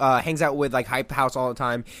 knows hangs out with like Hype House all the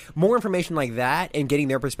time. More information like that and getting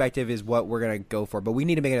their perspective is what we're going to go for, but we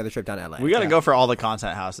need to make another trip down to LA. We gotta go for all the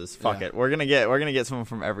content houses. Fuck Yeah. it. We're gonna get someone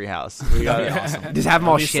from every house. We gotta awesome. just have them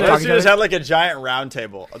all That'd be shit sick. talking Let's to each just other. have like a giant round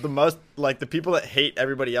table. The most, like, the people that hate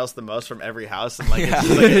everybody else the most from every house, and like,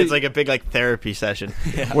 it's like a big like therapy session.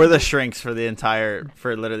 We're the shrinks for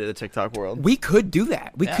literally the TikTok world. We could do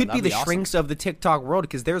that. We Yeah, could be that'd the be awesome. shrinks of the TikTok world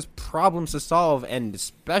because there's problems to solve, and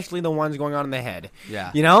especially the ones going on in the head.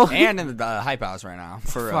 Yeah. You know? And in the Hype House right now.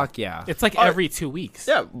 For real. Fuck yeah. It's like every 2 weeks.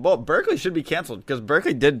 Yeah, well, Berkeley should be canceled because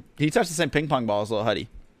Berkeley he touched the same ping pong ball as Lil Huddy.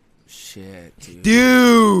 Shit, dude.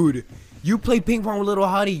 Dude, you played ping pong with Little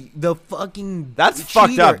Huddy. The fucking That's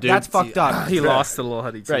fucked cheater. up, dude. That's fucked up. He lost to Lil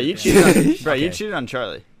Huddy, too. Bro, you cheated Okay. on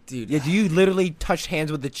Charlie. Dude, Yeah, do you literally touched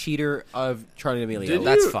hands with the cheater of Charlie D'Amelio? Did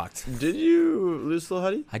that's you- fucked. Did you lose Lil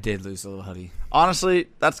Huddy? I did lose a little Huddy. Honestly,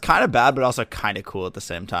 that's kind of bad, but also kind of cool at the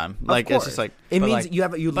same time. Like, it's course. just like, It But means like- you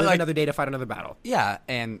but live like- another day to fight another battle. Yeah,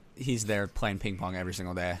 and he's there playing ping pong every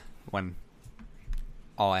single day when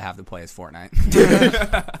all I have to play is Fortnite.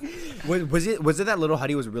 Was it that Little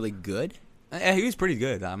Huddy was really good? Yeah, he was pretty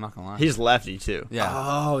good. I'm not gonna lie. he's lefty too. yeah,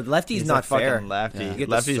 Oh, lefty's He's not a fucking fair. lefty. Yeah. You get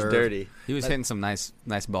the Lefty's serve. dirty. he was hitting some nice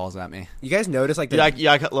balls at me. You guys notice like the You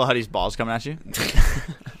like Lil Huddy's balls coming at you?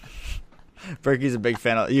 Berkey's a big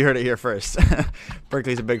fan of. You heard it here first.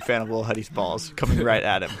 Berkeley's a big fan of Lil Huddy's balls coming right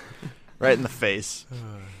at him, right in the face.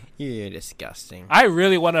 You're disgusting. I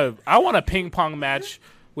really want a ping pong match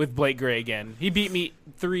with Blake Gray again. He beat me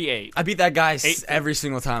 3-8. I beat that guy Eight- every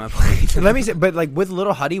single time I played. Let me say, but like with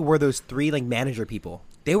Little Huddy, were those 3 like manager people?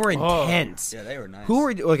 They were intense. Yeah, they were nice. Who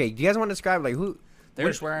were okay? Do you guys want to describe like who? They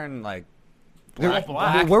were just wearing like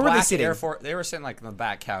Black. Where were they Black sitting? They were sitting like on the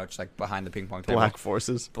back couch, like behind the ping pong table. Black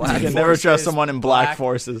Forces. Black You can never trust Forces, someone in Black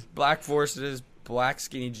Forces. Black Forces, black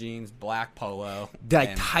skinny jeans, black polo. Like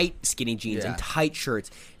and- tight skinny jeans Yeah. and tight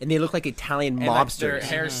shirts, and they look like Italian and, like, mobsters. their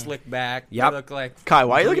hair slicked back. Yep. They look like Kai,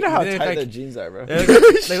 why are you looking at how they look tight like- their jeans are, bro?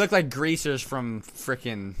 They look like greasers from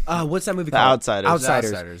freaking. What's that movie The called? Outsiders.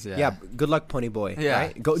 Outsiders. The Outsiders, yeah. Yeah. Good luck, Pony Boy. Yeah.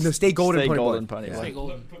 Right? Stay golden, Stay Pony golden, Boy. Pony Yeah. Boy. Like,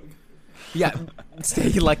 golden. Yeah. Stay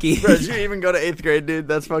lucky. Bro, did you even go to 8th grade, dude?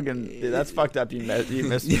 That's fucking. Dude, that's fucked up. You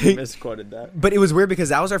misquoted that. But it was weird because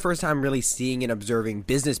that was our first time really seeing and observing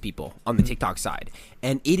business people on the TikTok side.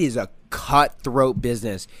 And it is a cutthroat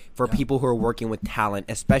business for people who are working with talent,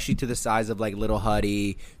 especially to the size of like Little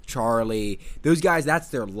Huddy, Charlie. Those guys, that's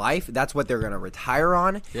their life. That's what they're going to retire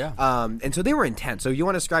on. Yeah. And so they were intense. So you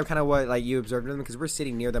want to describe kind of what like you observed them because we're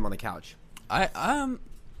sitting near them on the couch.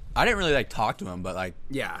 I didn't really like talk to him, but like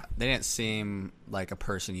Yeah. they didn't seem like a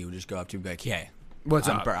person you would just go up to and be like, "Hey, What's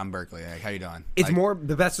I'm up? I'm Berkeley. Like, how you doing?" It's Like, more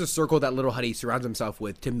the best of circle that Little Huddy surrounds himself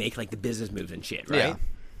with to make like the business moves and shit, right? Yeah.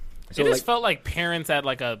 So It just like, felt like parents at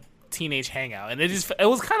like a teenage hangout, and it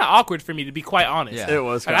was kind of awkward for me, to be quite honest. Yeah. It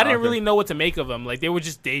was. Like, I didn't awkward. really know what to make of them. Like they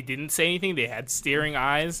didn't say anything. They had staring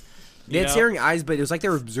eyes. they had know? staring eyes, but it was like they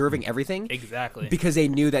were observing everything. Exactly. Because they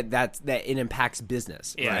knew that it impacts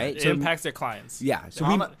business, yeah, right? it impacts their clients. Yeah. So I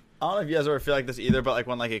don't know if you guys ever feel like this either, but like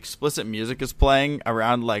when like explicit music is playing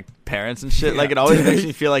around like parents and shit, like it always makes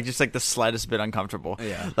me feel like just like the slightest bit uncomfortable.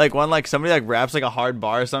 Yeah. Like when like somebody like raps like a hard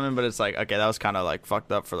bar or something, but it's like okay, that was kind of like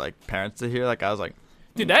fucked up for like parents to hear. Like I was like,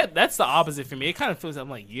 Dude, that's the opposite for me. It kind of feels. I'm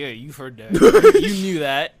like, yeah, you've heard that. You knew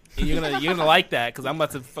that. And you're gonna like that because I'm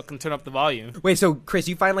about to fucking turn up the volume. wait, so Chris,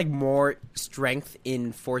 you find like more strength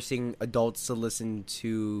in forcing adults to listen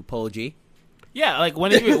to Polo G? Yeah, like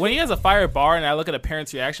when he has a fire bar and I look at a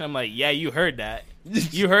parent's reaction, I'm like, yeah, you heard that.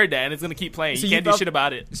 You heard that, and it's gonna keep playing. So You you can't do felt- shit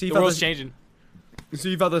about it. so you The felt world's this- changing. So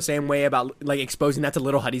you felt the same way about like exposing that to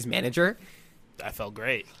Little Huddy's manager? I felt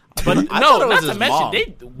great. But I thought no, it was not to his mention mom.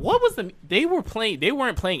 they weren't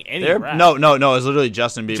playing any rap. no, it was literally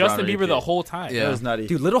Justin Bieber. Justin on Bieber repeat. the whole time. Yeah. It was nutty.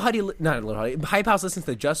 Dude, Little Huddy, not Little Huddy, Hype House listens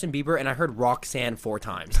to Justin Bieber, and I heard Roxanne 4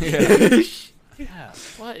 times. Yeah.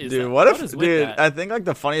 What is Dude, that? what if, is with dude? that? I think like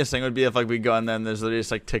the funniest thing would be if like we go in there and there's literally just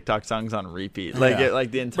like TikTok songs on repeat, like Yeah. like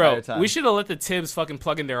the entire Bro, time. we should have let the Tibbs fucking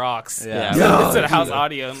plug in their aux. Yeah. No, Instead of house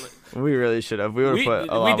audio. We really should have. We would We have put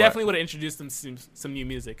a lot definitely would have introduced them some new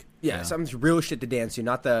music. Yeah, some real shit to dance to,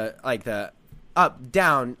 not the up,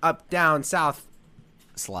 down, south,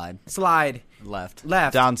 slide slide, left.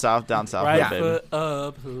 left, down south, Right yeah, baby. foot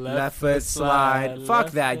up, left foot slide. Fuck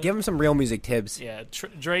left that. foot- Give him some real music, Tibbs. Yeah,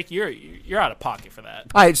 Drake, you're out of pocket for that.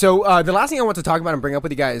 All right, so the last thing I want to talk about and bring up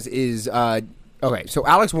with you guys is okay. So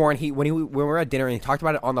Alex Warren, when we were at dinner and he talked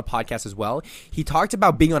about it on the podcast as well. He talked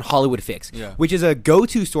about being on Hollywood Fix, Yeah. which is a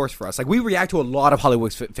go-to source for us. Like we react to a lot of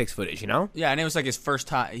Hollywood Fix footage, you know. Yeah, and it was like his first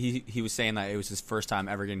time. He was saying that it was his first time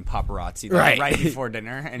ever getting paparazzi Right. right before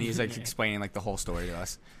dinner, and he's like explaining like the whole story to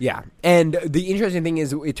us. Yeah, and the interesting thing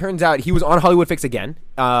is, it turns out he was on Hollywood Fix again,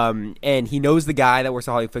 and he knows the guy that works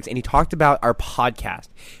at Hollywood Fix, and he talked about our podcast.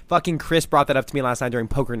 Fucking Chris brought that up to me last night during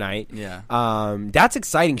poker night. Yeah. That's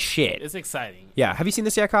exciting shit. It's exciting. Yeah, have you seen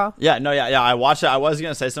this yet, Kyle? Yeah, no, yeah. I watched it. I was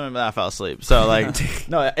gonna say something, but I fell asleep. So like,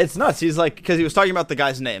 no, it's nuts. He's like, because he was talking about the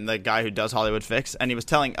guy's name, the guy who does Hollywood Fix, and he was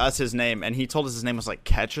telling us his name, and he told us his name was like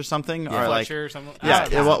Catch or something, or like, Fletcher or something. yeah. I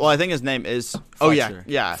don't know. Well, I think his name is. Oh yeah, Fletcher.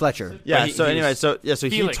 yeah, Fletcher. Yeah. But he So was- so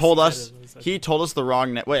he Felix, told he us. said it. He told us the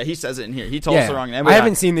wrong name. Wait, he says it in here. He told us the wrong name. I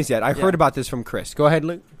haven't seen this yet. I heard about this from Chris. Go ahead,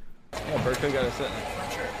 Luke. Yeah, Berkeley got to sit.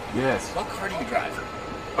 Yes. What car do you drive?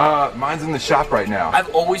 Mine's in the shop right now. I've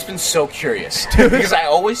always been so curious because I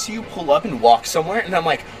always see you pull up and walk somewhere, and I'm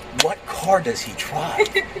like, what car does he drive?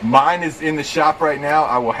 Mine is in the shop right now.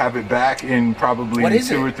 I will have it back in probably What is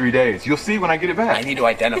 2 it? or 3 days. You'll see when I get it back. I need to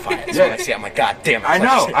identify it. So when I see it, I'm like, God damn it.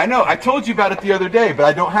 I know. I told you about it the other day, but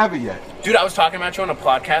I don't have it yet. Dude, I was talking about you on a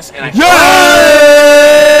podcast, and I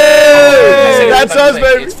That's us,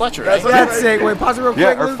 baby. It's Fletcher, right? That's sick. Wait, pause it real quick.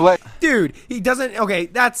 Yeah, or Luke. Flex. Dude, he doesn't. Okay,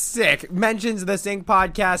 that's sick. Mentions the Sync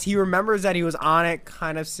podcast. He remembers that he was on it.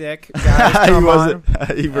 Kind of sick. Guys, He come wasn't.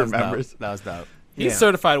 on. He That was remembers. dope. That was dope. He's Yeah.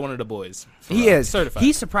 certified one of the boys. He is certified.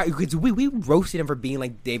 He's surprised because we roasted him for being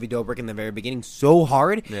like David Dobrik in the very beginning so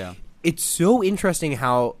hard. Yeah. It's so interesting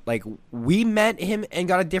how like we met him and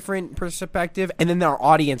got a different perspective, and then our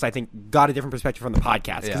audience I think got a different perspective from the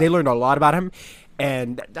podcast because Yeah. they learned a lot about him.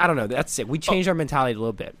 And I don't know, that's sick. We changed our mentality a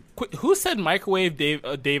little bit. Who said microwave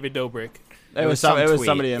David Dobrik? It was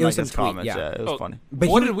somebody in like his comments. Yeah, it was funny. But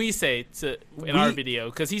what did we say in our video?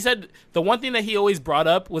 Because he said the one thing that he always brought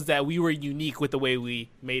up was that we were unique with the way we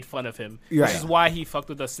made fun of him, which is why he fucked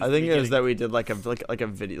with us. I think it was that we did like a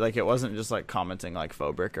video, like it wasn't just like commenting like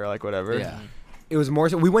Phobrick or like whatever. Yeah. It was more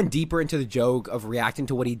so we went deeper into the joke of reacting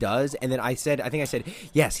to what he does, and then I think I said,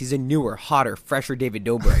 yes, he's a newer, hotter, fresher David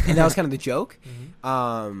Dobrik, and that was kind of the joke.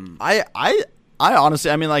 I honestly,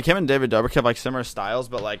 I mean, like him and David Dobrik have like similar styles,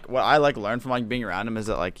 but like what I like learned from like being around him is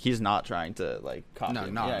that like he's not trying to like copy. No,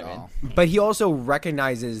 not at all. But he also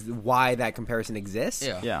recognizes why that comparison exists.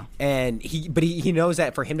 Yeah. And he knows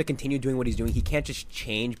that for him to continue doing what he's doing, he can't just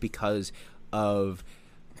change because of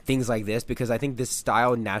things like this, because I think this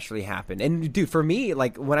style naturally happened. And dude, for me,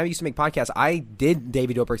 like when I used to make podcasts, I did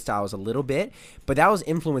David Dobrik styles a little bit, but that was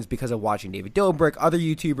influenced because of watching David Dobrik, other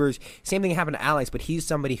YouTubers. Same thing happened to Alex, but he's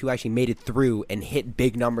somebody who actually made it through and hit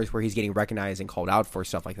big numbers where he's getting recognized and called out for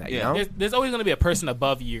stuff like that. Yeah. You know? There's always going to be a person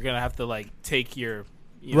above you. You're going to have to like take your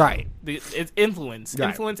right. It's influence. Right.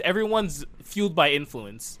 Influence. Everyone's fueled by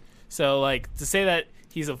influence. So like to say that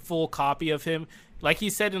he's a full copy of him. Like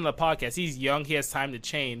he said in the podcast, he's young, he has time to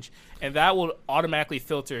change, and that will automatically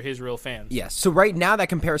filter his real fans. Yes. So right now that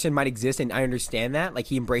comparison might exist, and I understand that. Like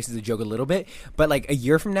he embraces the joke a little bit, but like a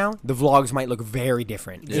year from now, the vlogs might look very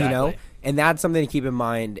different. Exactly. You know, and that's something to keep in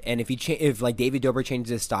mind. And if like David Dobrik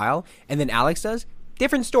changes his style, and then Alex does,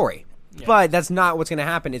 different story. Yeah. But that's not what's going to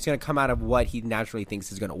happen. It's going to come out of what he naturally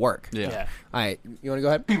thinks is going to work. Yeah. All right. You want to go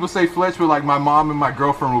ahead? People say Fletch, but like my mom and my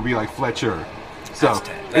girlfriend will be like Fletcher. So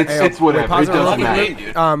it's whatever. It doesn't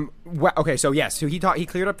matter. Okay, so yes, so he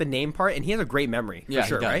cleared up the name part, and he has a great memory for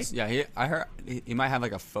sure, right? Yeah, I heard he might have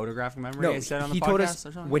like a photographic memory. No, he said on the he podcast told or us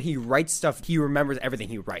something? when he writes stuff, he remembers everything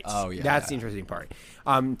he writes. Oh yeah, that's the interesting part.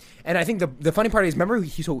 And I think the funny part is, remember,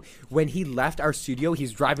 so when he left our studio,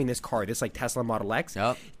 he's driving this car, this like Tesla Model X.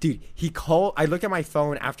 Yep. Dude, he called. I look at my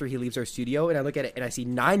phone after he leaves our studio, and I look at it, and I see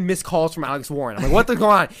 9 missed calls from Alex Warren. I'm like, what's going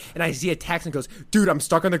on? And I see a text and goes, dude, I'm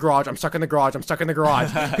stuck in the garage. I'm stuck in the garage. I'm stuck in the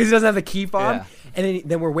garage because he doesn't have the key fob. Yeah. And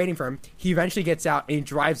then we're waiting for him. He eventually gets out and he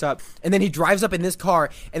drives up, and then he drives up in this car,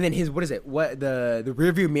 and then his the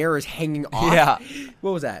rear view mirror is hanging off. Yeah.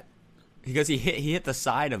 What was that? Because he hit the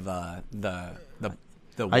side of the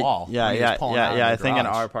wall. I think in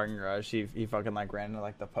our parking garage, he fucking like ran into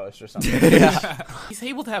like the post or something. He's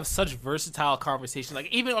able to have such versatile conversation.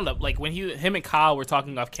 Like even on the when him and Kyle were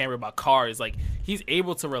talking off camera about cars, like he's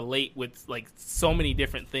able to relate with like so many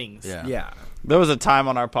different things. Yeah. There was a time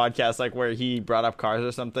on our podcast like where he brought up cars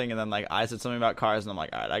or something, and then like I said something about cars, and I'm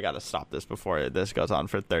like, all right, I got to stop this before this goes on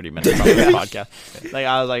for 30 minutes on this podcast. Like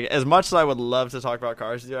I was like, as much as I would love to talk about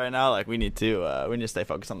cars with you right now, like we need to stay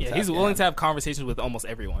focused on the task. He's willing to have conversations with almost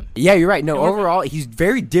everyone. Yeah, you're right. No, overall, he's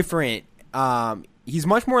very different. He's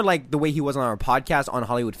much more like the way he was on our podcast on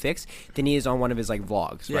Hollywood Fix than he is on one of his like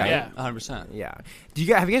vlogs, right? Yeah, 100%. Yeah.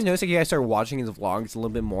 Have you guys noticed that you guys started watching his vlogs a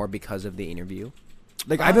little bit more because of the interview?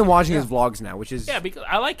 Like I've been watching his vlogs now, which is because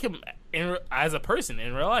I like him as a person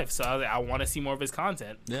in real life, so I want to see more of his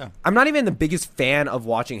content. Yeah, I'm not even the biggest fan of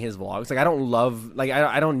watching his vlogs. Like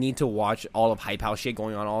I don't need to watch all of Hype House shit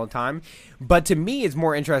going on all the time. But to me, it's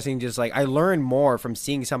more interesting. Just like I learn more from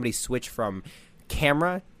seeing somebody switch from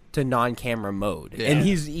camera to non-camera mode, and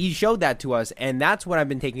he showed that to us, and that's what I've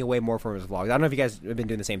been taking away more from his vlogs. I don't know if you guys have been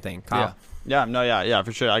doing the same thing, Kyle. Yeah,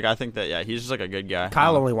 for sure. Like I think that he's just like a good guy.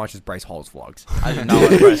 Kyle only watches Bryce Hall's vlogs. I didn't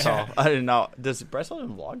know Bryce Hall. I didn't know. Does Bryce Hall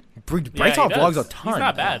even vlog? Bryce Hall vlogs a ton. He's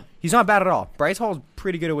not bad. He's not bad at all. Bryce Hall's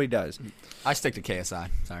pretty good at what he does. I stick to KSI.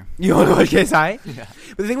 Sorry. You want to watch KSI? Yeah.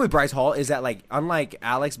 But the thing with Bryce Hall is that like unlike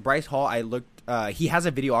Alex, Bryce Hall, he has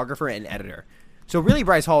a videographer and editor. So really,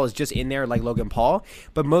 Bryce Hall is just in there like Logan Paul,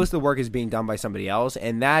 but most of the work is being done by somebody else,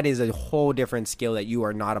 and that is a whole different skill that you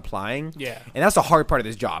are not applying. Yeah. And that's the hard part of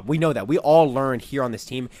this job. We know that. We all learned here on this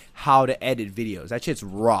team how to edit videos. That shit's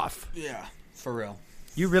rough. Yeah, for real.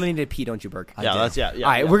 You really need to pee, don't you, Burke? Yeah. All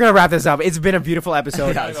right, we're going to wrap this up. It's been a beautiful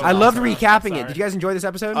episode. I loved recapping it. Did you guys enjoy this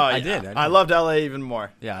episode? Oh, I did. I loved LA even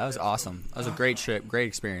more. Yeah, that was awesome. That was a great trip, great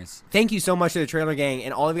experience. Thank you so much to the Trailer Gang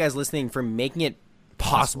and all of you guys listening for making it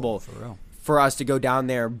possible. For real. For us to go down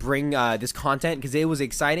there, bring this content, because it was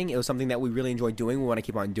exciting. It was something that we really enjoyed doing. We want to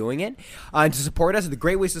keep on doing it. And to support us, the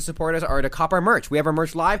great ways to support us are to cop our merch. We have our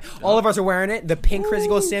merch live. All of us are wearing it. The pink Crazy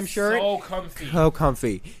Sim shirt. So comfy. So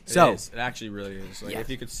comfy. It actually really is. Like if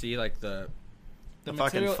you could see like the The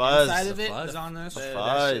fucking material fuzz. inside of The it. fuzz on this.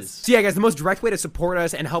 Fuzz. So yeah, guys, the most direct way to support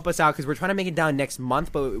us and help us out, because we're trying to make it down next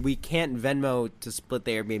month, but we can't Venmo to split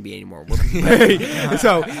the Airbnb anymore.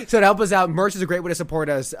 So to help us out, merch is a great way to support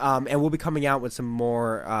us, and we'll be coming out with some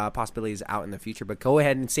more possibilities out in the future. But go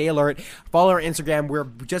ahead and stay alert. Follow our Instagram. We're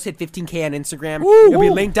just hit 15K on Instagram. It'll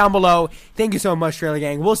be linked down below. Thank you so much, Trailer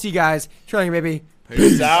Gang. We'll see you guys. Trailer Gang, baby.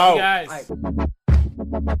 Peace out. Guys. Bye.